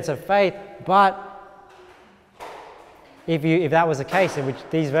evidence of faith. But if that was the case, in which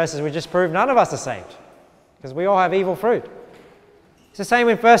these verses would just prove none of us are saved, because we all have evil fruit. It's the same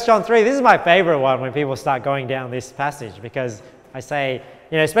in 1 John 3. This is my favorite one when people start going down this passage, because I say,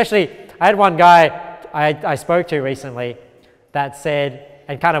 especially, I had one guy I spoke to recently that said,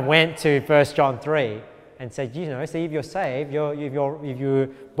 and kind of went to 1 John 3 and said, see, if you're saved, if you're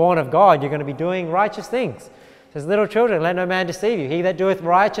born of God, you're going to be doing righteous things. It says, little children, let no man deceive you. He that doeth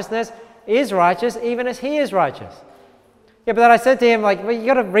righteousness is righteous, even as he is righteous. Yeah, but then I said to him, well, you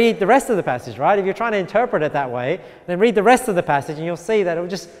got to read the rest of the passage, right? If you're trying to interpret it that way, then read the rest of the passage and you'll see that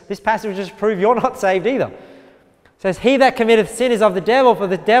this passage will just prove you're not saved either. It says, he that committeth sin is of the devil, for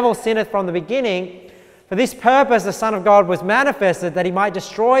the devil sinneth from the beginning. For this purpose the Son of God was manifested, that he might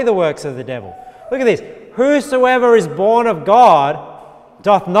destroy the works of the devil. Look at this. Whosoever is born of God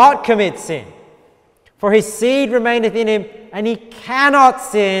doth not commit sin. For his seed remaineth in him, and he cannot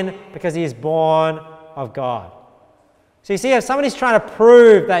sin because he is born of God. So you see, if somebody's trying to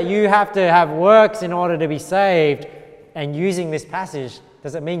prove that you have to have works in order to be saved, and using this passage,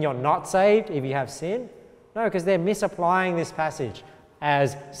 does it mean you're not saved if you have sin? No, because they're misapplying this passage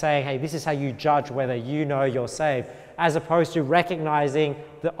as saying, hey, this is how you judge whether you know you're saved, as opposed to recognizing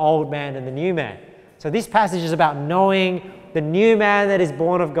the old man and the new man. So this passage is about knowing the new man that is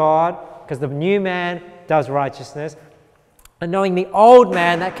born of God, because the new man does righteousness, and knowing the old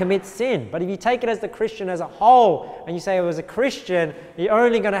man that commits sin. But if you take it as the Christian as a whole, and you say, as a Christian, you're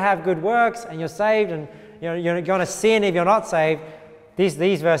only going to have good works, and you're saved, and you're going to sin if you're not saved, these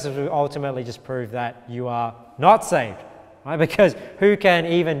verses will ultimately just prove that you are not saved, right? Because who can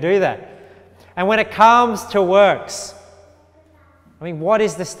even do that? And when it comes to works, what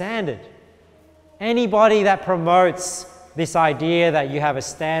is the standard? Anybody that promotes this idea that you have a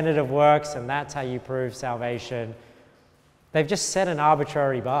standard of works and that's how you prove salvation, they've just set an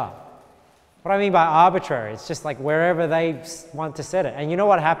arbitrary bar. What I mean by arbitrary, it's just like wherever they want to set it. And you know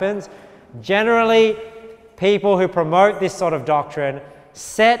what happens? Generally, people who promote this sort of doctrine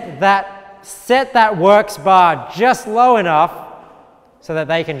set that works bar just low enough so that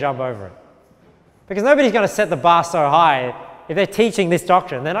they can jump over it. Because nobody's going to set the bar so high. If they're teaching this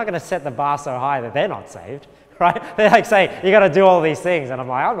doctrine, they're not going to set the bar so high that they're not saved, right? They're like saying, you got to do all these things. And I'm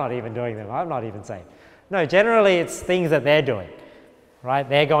like, I'm not even doing them. I'm not even saved. No, generally it's things that they're doing, right?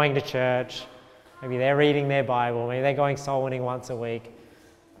 They're going to church. Maybe they're reading their Bible. Maybe they're going soul winning once a week.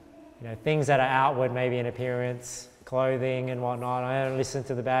 Things that are outward, maybe in appearance, clothing and whatnot. I don't listen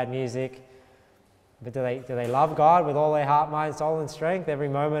to the bad music. But do they love God with all their heart, mind, soul, and strength every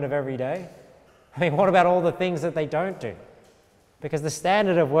moment of every day? What about all the things that they don't do? Because the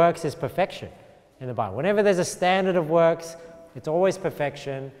standard of works is perfection in the Bible. Whenever there's a standard of works, it's always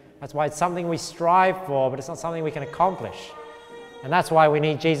perfection. That's why it's something we strive for, but it's not something we can accomplish. And that's why we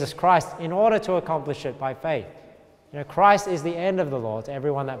need Jesus Christ in order to accomplish it by faith. Christ is the end of the law to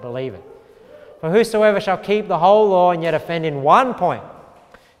everyone that believeth. For whosoever shall keep the whole law and yet offend in one point,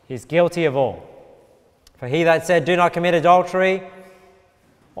 he is guilty of all. For he that said, do not commit adultery,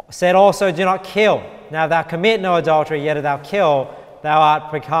 said also, do not kill. Now if thou commit no adultery, yet if thou kill, thou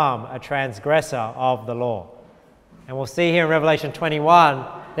art become a transgressor of the law. And we'll see here in Revelation 21,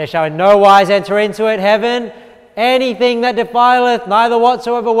 there shall in no wise enter into it, heaven, anything that defileth, neither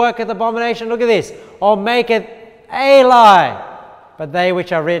whatsoever worketh abomination, look at this, or maketh a lie, but they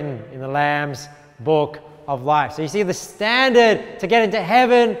which are written in the Lamb's book of life. So you see, the standard to get into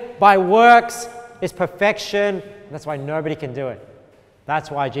heaven by works is perfection. And that's why nobody can do it.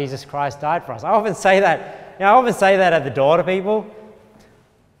 That's why Jesus Christ died for us. I often say that. At the door to people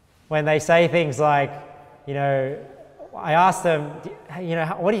when they say things like, I ask them,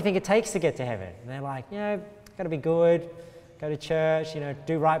 what do you think it takes to get to heaven? And they're like, got to be good, go to church,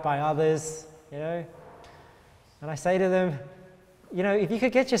 do right by others, And I say to them, if you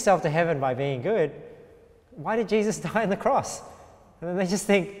could get yourself to heaven by being good, why did Jesus die on the cross? And then they just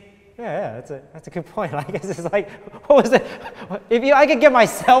think, that's a good point. I guess it's like, what was it? If I could get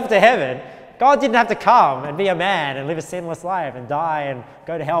myself to heaven, God didn't have to come and be a man and live a sinless life and die and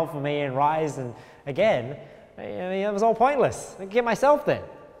go to hell for me and rise and again. It was all pointless. I could get myself there.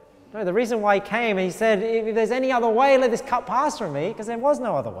 No, the reason why he came, and he said, if there's any other way, let this cup pass from me, because there was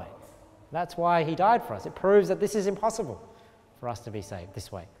no other way. That's why he died for us. It proves that this is impossible for us to be saved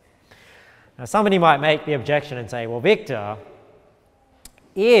this way. Now, somebody might make the objection and say, well, Victor,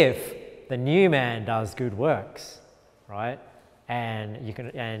 if the new man does good works, right, and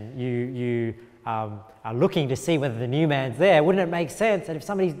you are looking to see whether the new man's there, wouldn't it make sense that if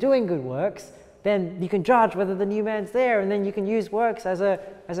somebody's doing good works, then you can judge whether the new man's there, and then you can use works as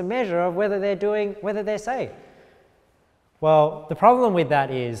a measure of whether they're saved? Well, the problem with that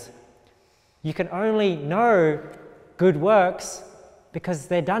is you can only know good works because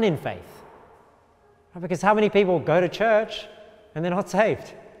they're done in faith. Because how many people go to church and they're not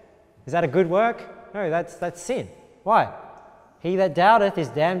saved? Is that a good work? No, that's sin. Why? He that doubteth is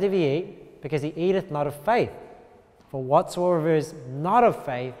damned if he eat, because he eateth not of faith. For whatsoever is not of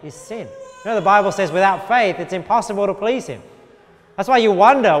faith is sin. You know, the Bible says without faith it's impossible to please him. That's why you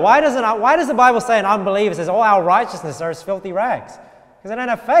wonder, why does the Bible say an unbeliever says all our righteousness are as filthy rags? Because they don't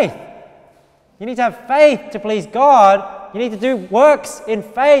have faith. You need to have faith to please God. You need to do works in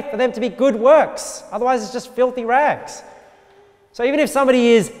faith for them to be good works. Otherwise it's just filthy rags. So even if somebody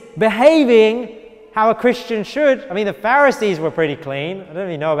is behaving how a Christian should, I mean, the Pharisees were pretty clean. I don't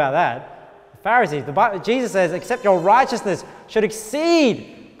even know about that. The Pharisees, Jesus says, except your righteousness should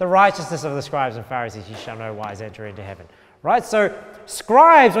exceed the righteousness of the scribes and Pharisees, you shall no wise enter into heaven. Right? So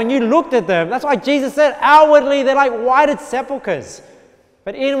scribes, when you looked at them, that's why Jesus said outwardly they're like whited sepulchres,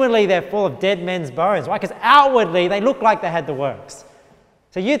 but inwardly they're full of dead men's bones. Why? Because outwardly they look like they had the works.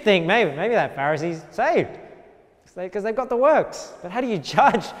 So you think maybe that Pharisee's saved because they've got the works. But how do you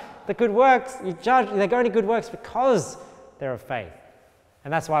judge the good works? You judge they're going to good works because they're of faith.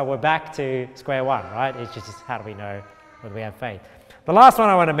 And that's why we're back to square one, right? It's just how do we know whether we have faith? The last one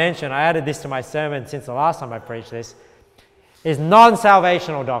I want to mention, I added this to my sermon since the last time I preached this, is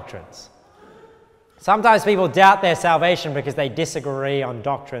non-salvational doctrines. Sometimes people doubt their salvation because they disagree on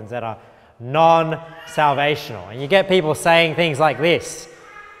doctrines that are non-salvational. And you get people saying things like this: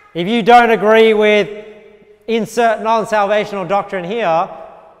 if you don't agree with insert non-salvational doctrine here,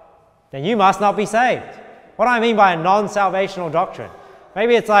 then you must not be saved. What do I mean by a non-salvational doctrine?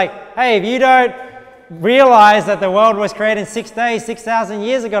 Maybe it's like, hey, if you don't realize that the world was created in 6 days, 6,000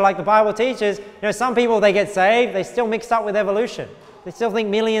 years ago, like the Bible teaches, you know, some people, they get saved, they still mixed up with evolution. They still think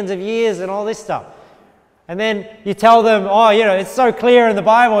millions of years and all this stuff. And then you tell them, oh, you know, it's so clear in the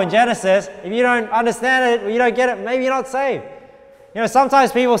Bible in Genesis, if you don't understand it, or you don't get it, maybe you're not saved. You know,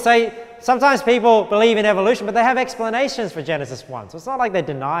 sometimes people believe in evolution, but they have explanations for Genesis 1. So it's not like they're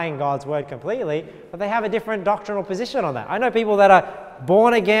denying God's word completely, but they have a different doctrinal position on that. I know people that are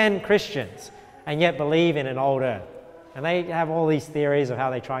born-again Christians and yet believe in an old earth. And they have all these theories of how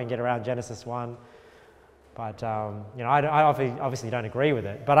they try and get around Genesis 1. But, you know, I obviously don't agree with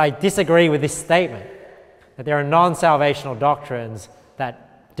it. But I disagree with this statement that there are non-salvational doctrines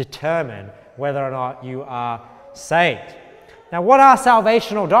that determine whether or not you are saved. Now, what are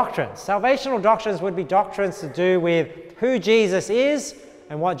salvational doctrines? Salvational doctrines would be doctrines to do with who Jesus is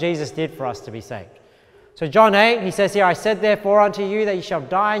and what Jesus did for us to be saved. So John 8, he says here, I said therefore unto you that you shall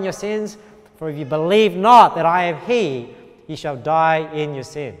die in your sins, for if you believe not that I am he, you shall die in your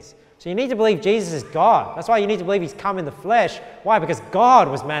sins. So you need to believe Jesus is God. That's why you need to believe he's come in the flesh. Why? Because God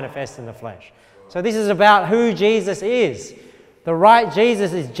was manifest in the flesh. So this is about who Jesus is. The right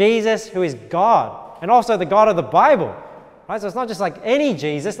Jesus is Jesus who is God, and also the God of the Bible. Right? So it's not just like any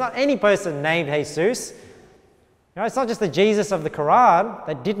Jesus, not any person named Jesus. You know, it's not just the Jesus of the Quran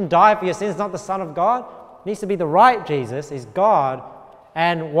that didn't die for your sins, not the Son of God. It needs to be the right Jesus, is God.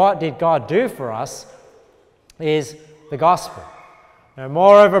 And what did God do for us is the gospel. Now,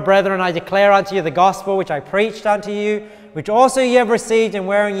 moreover, brethren, I declare unto you the gospel which I preached unto you, which also ye have received and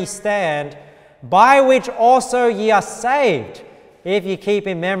wherein ye stand, by which also ye are saved, if ye keep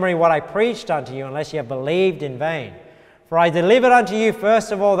in memory what I preached unto you, unless ye have believed in vain. For I delivered unto you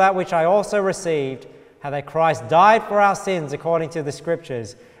first of all that which I also received, how that Christ died for our sins according to the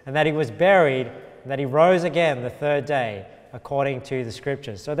Scriptures, and that he was buried, and that he rose again the third day according to the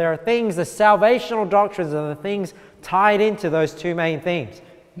Scriptures. So there are things, the salvational doctrines are the things tied into those two main things.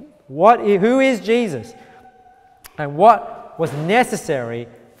 Who is Jesus? And what was necessary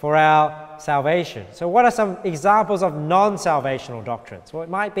for our salvation? So what are some examples of non-salvational doctrines? Well, it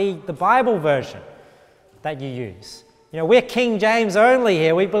might be the Bible version that you use. You know, we're King James only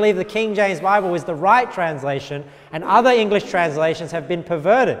here. We believe the King James Bible is the right translation, and other English translations have been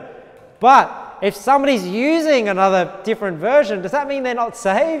perverted. But if somebody's using another different version, does that mean they're not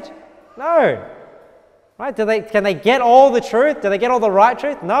saved? No. Right? Can they get all the truth? Do they get all the right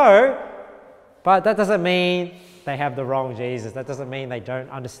truth? No. But that doesn't mean they have the wrong Jesus. That doesn't mean they don't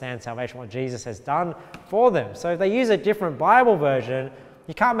understand salvation, what Jesus has done for them. So if they use a different Bible version,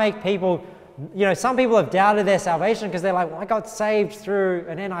 you can't make people some people have doubted their salvation because they're like, well, I got saved through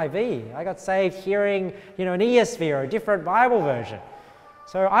an NIV. I got saved hearing, an ESV or a different Bible version.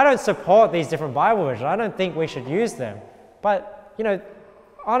 So I don't support these different Bible versions. I don't think we should use them. But,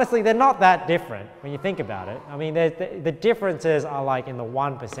 honestly, they're not that different when you think about it. I mean, the differences are like in the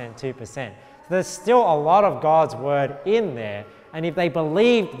 1%, 2%. So there's still a lot of God's word in there. And if they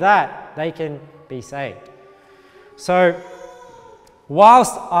believed that, they can be saved. So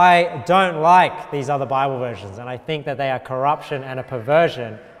whilst I don't like these other Bible versions, and I think that they are corruption and a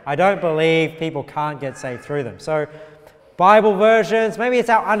perversion, I don't believe people can't get saved through them. So Bible versions, maybe it's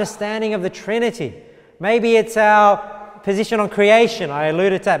our understanding of the Trinity. Maybe it's our position on creation. I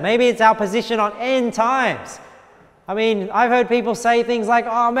alluded to that. Maybe it's our position on end times. I mean, I've heard people say things like,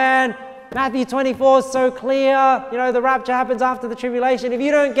 oh man, Matthew 24 is so clear. The rapture happens after the tribulation. If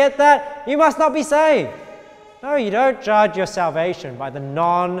you don't get that, you must not be saved. No, you don't judge your salvation by the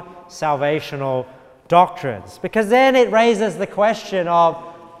non-salvational doctrines, because then it raises the question of,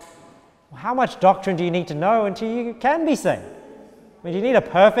 how much doctrine do you need to know until you can be saved? I mean, do you need a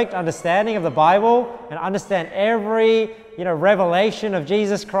perfect understanding of the Bible and understand every, revelation of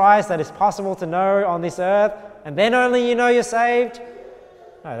Jesus Christ that is possible to know on this earth, and then only you're saved?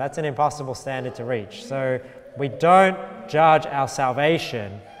 No, that's an impossible standard to reach. So we don't judge our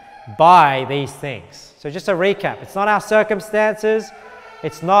salvation by these things. So just a recap, it's not our circumstances,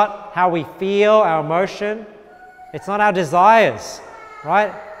 it's not how we feel, our emotion, it's not our desires,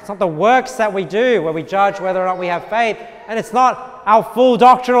 right? It's not the works that we do where we judge whether or not we have faith, and it's not our full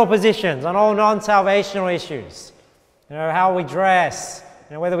doctrinal positions on all non-salvational issues. How we dress,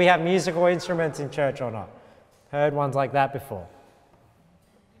 whether we have musical instruments in church or not. Heard ones like that before.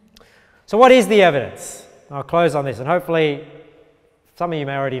 So what is the evidence? I'll close on this, and hopefully some of you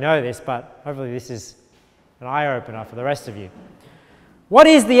may already know this, but hopefully this is an eye-opener for the rest of you. What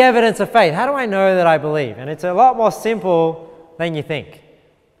is the evidence of faith? How do I know that I believe? And it's a lot more simple than you think.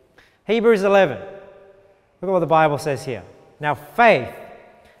 Hebrews 11. Look at what the Bible says here. Now, faith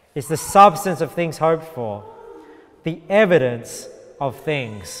is the substance of things hoped for, the evidence of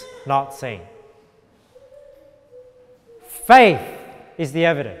things not seen. Faith is the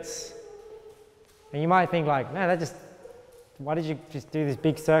evidence. And you might think like, man, why did you just do this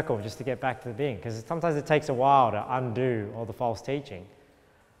big circle just to get back to the beginning? Because sometimes it takes a while to undo all the false teaching.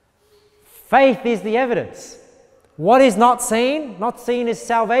 Faith is the evidence. What is not seen? Not seen is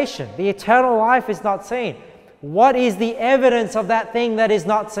salvation. The eternal life is not seen. What is the evidence of that thing that is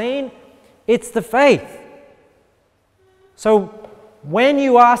not seen? It's the faith. So when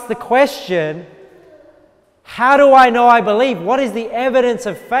you ask the question, how do I know I believe? What is the evidence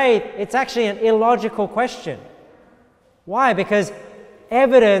of faith? It's actually an illogical question. Why? Because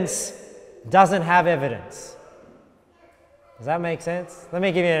evidence doesn't have evidence. Does that make sense? Let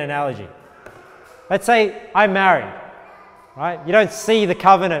me give you an analogy. Let's say I'm married, right? You don't see the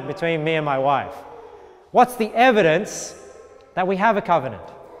covenant between me and my wife. What's the evidence that we have a covenant?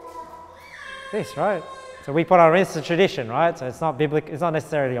 This, right? So we put on, it's a tradition, right? So it's not biblical, it's not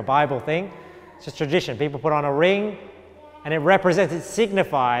necessarily a Bible thing. It's just tradition. People put on a ring and it represents, it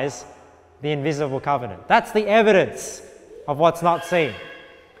signifies the invisible covenant. That's the evidence of what's not seen.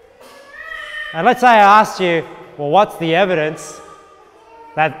 And let's say I asked you, well, what's the evidence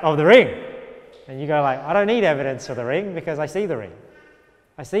of the ring? And you go like, I don't need evidence of the ring because I see the ring.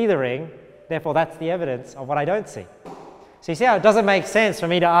 I see the ring, therefore that's the evidence of what I don't see. So you see how it doesn't make sense for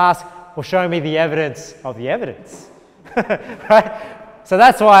me to ask, well, show me the evidence of the evidence. Right? So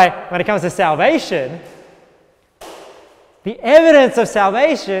that's why when it comes to salvation, the evidence of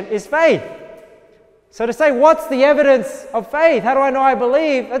salvation is faith. So to say, what's the evidence of faith? How do I know I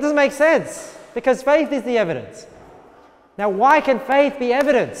believe? That doesn't make sense because faith is the evidence. Now, why can faith be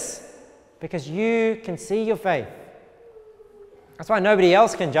evidence? Because you can see your faith. That's why nobody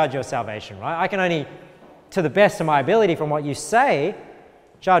else can judge your salvation, right? I can only, to the best of my ability from what you say,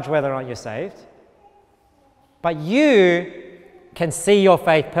 judge whether or not you're saved. But you can see your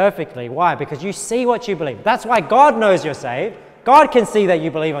faith perfectly. Why? Because you see what you believe. That's why God knows you're saved. God can see that you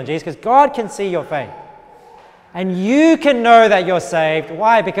believe on Jesus because God can see your faith. And you can know that you're saved.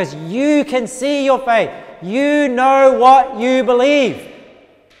 Why? Because you can see your faith. You know what you believe.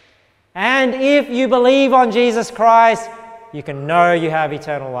 And if you believe on Jesus Christ, you can know you have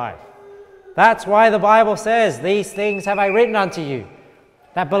eternal life. That's why the Bible says, these things have I written unto you,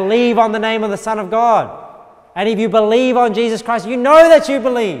 that believe on the name of the Son of God. And if you believe on Jesus Christ, you know that you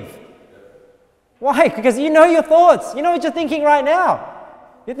believe. Why? Because you know your thoughts. You know what you're thinking right now.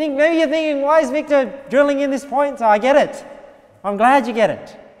 Maybe you're thinking, why is Victor drilling in this point? So I get it. I'm glad you get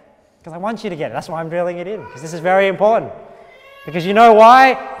it. Because I want you to get it. That's why I'm drilling it in. Because this is very important. Because you know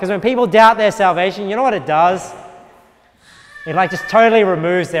why? Because when people doubt their salvation, you know what it does? It like just totally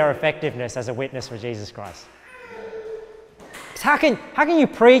removes their effectiveness as a witness for Jesus Christ. How can you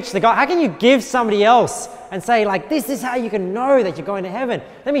preach the God? How can you give somebody else and say, like, this is how you can know that you're going to heaven?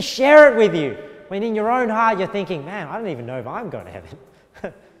 Let me share it with you. When in your own heart you're thinking, man, I don't even know if I'm going to heaven.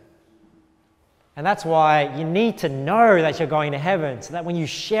 And that's why you need to know that you're going to heaven, so that when you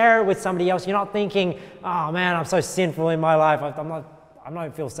share it with somebody else, you're not thinking, oh man, I'm so sinful in my life. I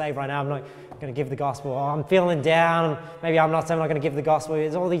don't feel saved right now. I'm not going to give the gospel. Oh, I'm feeling down. Maybe I'm not going to give the gospel.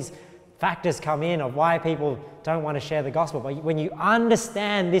 There's all these factors come in of why people don't want to share the gospel. But when you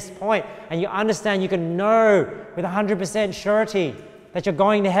understand this point, and you understand, you can know with 100% surety that you're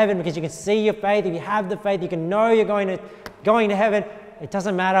going to heaven because you can see your faith. If you have the faith, you can know you're going to heaven. It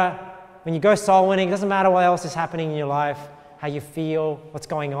doesn't matter when you go soul winning. It doesn't matter what else is happening in your life, how you feel, what's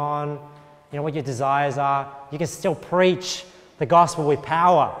going on, what your desires are. You can still preach the gospel with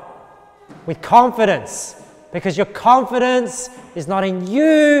power, with confidence, because your confidence is not in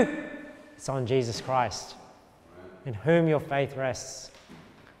you, it's on Jesus Christ, in whom your faith rests.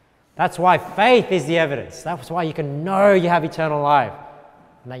 That's why faith is the evidence. That's why you can know you have eternal life,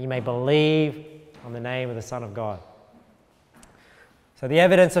 and that you may believe on the name of the Son of God. So the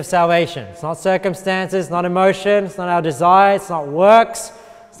evidence of salvation, it's not circumstances, not emotion, it's not our desire, it's not works,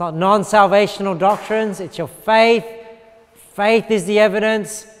 it's not non-salvational doctrines, it's your faith. Faith is the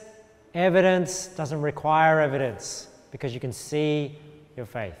evidence. Evidence doesn't require evidence because you can see your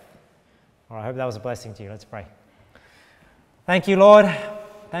faith. All right, I hope that was a blessing to you. Let's pray. Thank you, Lord.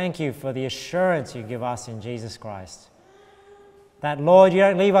 Thank you for the assurance you give us in Jesus Christ. That, Lord, you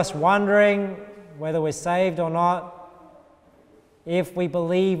don't leave us wondering whether we're saved or not. If we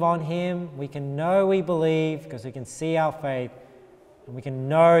believe on him, we can know we believe because we can see our faith. And we can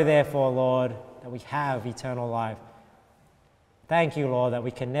know, therefore, Lord, that we have eternal life. Thank you, Lord, that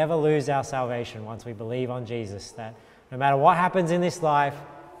we can never lose our salvation once we believe on Jesus. That no matter what happens in this life,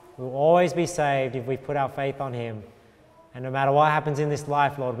 we'll always be saved if we put our faith on him. And no matter what happens in this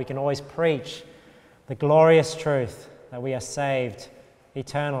life, Lord, we can always preach the glorious truth that we are saved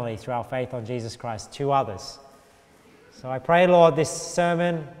eternally through our faith on Jesus Christ to others. So I pray, Lord, this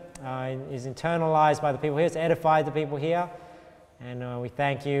sermon is internalized by the people here. It's edified the people here. And we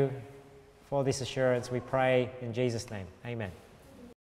thank you for this assurance. We pray in Jesus' name. Amen.